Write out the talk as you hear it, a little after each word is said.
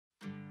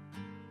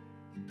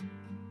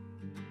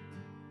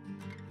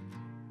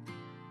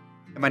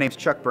My name's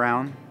Chuck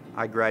Brown.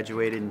 I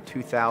graduated in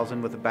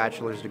 2000 with a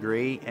bachelor's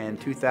degree and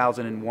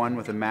 2001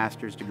 with a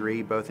master's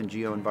degree, both in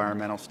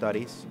geoenvironmental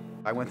studies.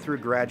 I went through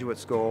graduate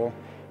school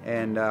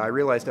and I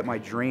realized that my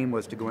dream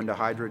was to go into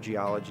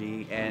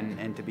hydrogeology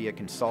and to be a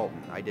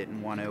consultant. I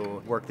didn't want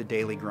to work the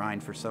daily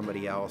grind for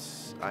somebody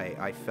else.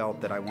 I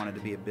felt that I wanted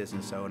to be a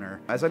business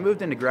owner. As I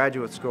moved into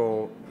graduate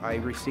school, I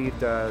received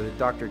the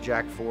Dr.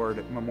 Jack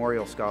Ford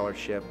Memorial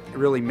Scholarship. It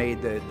really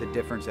made the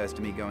difference as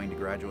to me going to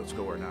graduate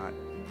school or not.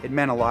 It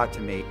meant a lot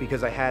to me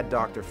because I had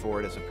Dr.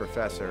 Ford as a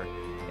professor,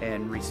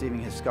 and receiving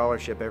his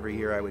scholarship every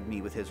year I would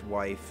meet with his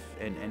wife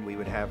and we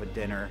would have a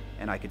dinner,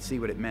 and I could see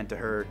what it meant to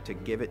her to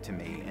give it to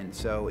me, and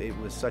so it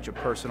was such a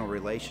personal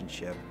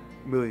relationship.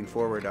 Moving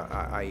forward,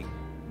 I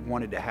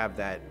wanted to have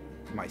that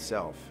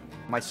myself.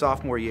 My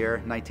sophomore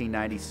year,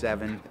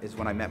 1997, is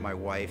when I met my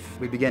wife.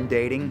 We began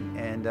dating,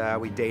 and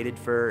we dated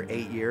for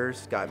 8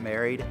 years, got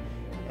married,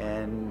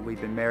 and we've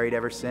been married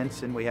ever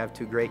since, and we have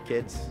 2 great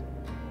kids.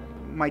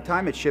 My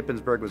time at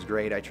Shippensburg was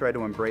great. I tried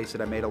to embrace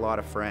it. I made a lot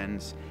of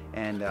friends,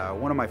 and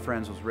one of my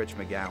friends was Rich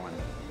McGowan.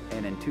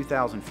 And in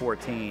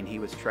 2014, he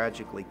was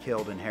tragically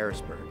killed in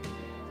Harrisburg.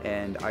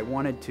 And I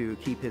wanted to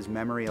keep his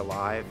memory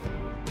alive.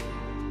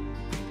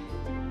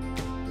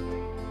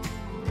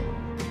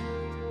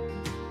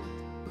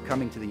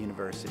 Coming to the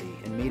university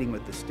and meeting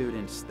with the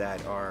students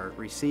that are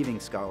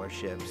receiving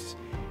scholarships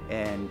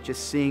and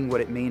just seeing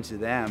what it means to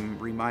them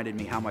reminded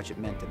me how much it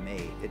meant to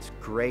me. It's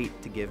great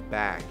to give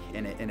back,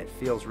 and it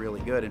feels really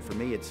good, and for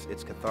me it's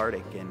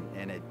cathartic,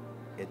 and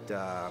it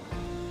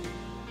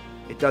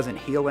doesn't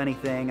heal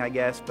anything, I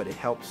guess, but it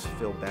helps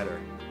feel better.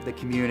 The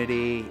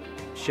community,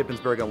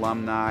 Shippensburg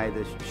alumni,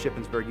 the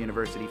Shippensburg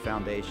University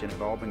Foundation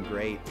have all been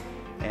great,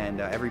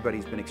 and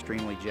everybody's been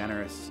extremely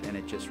generous, and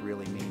it just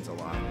really means a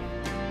lot.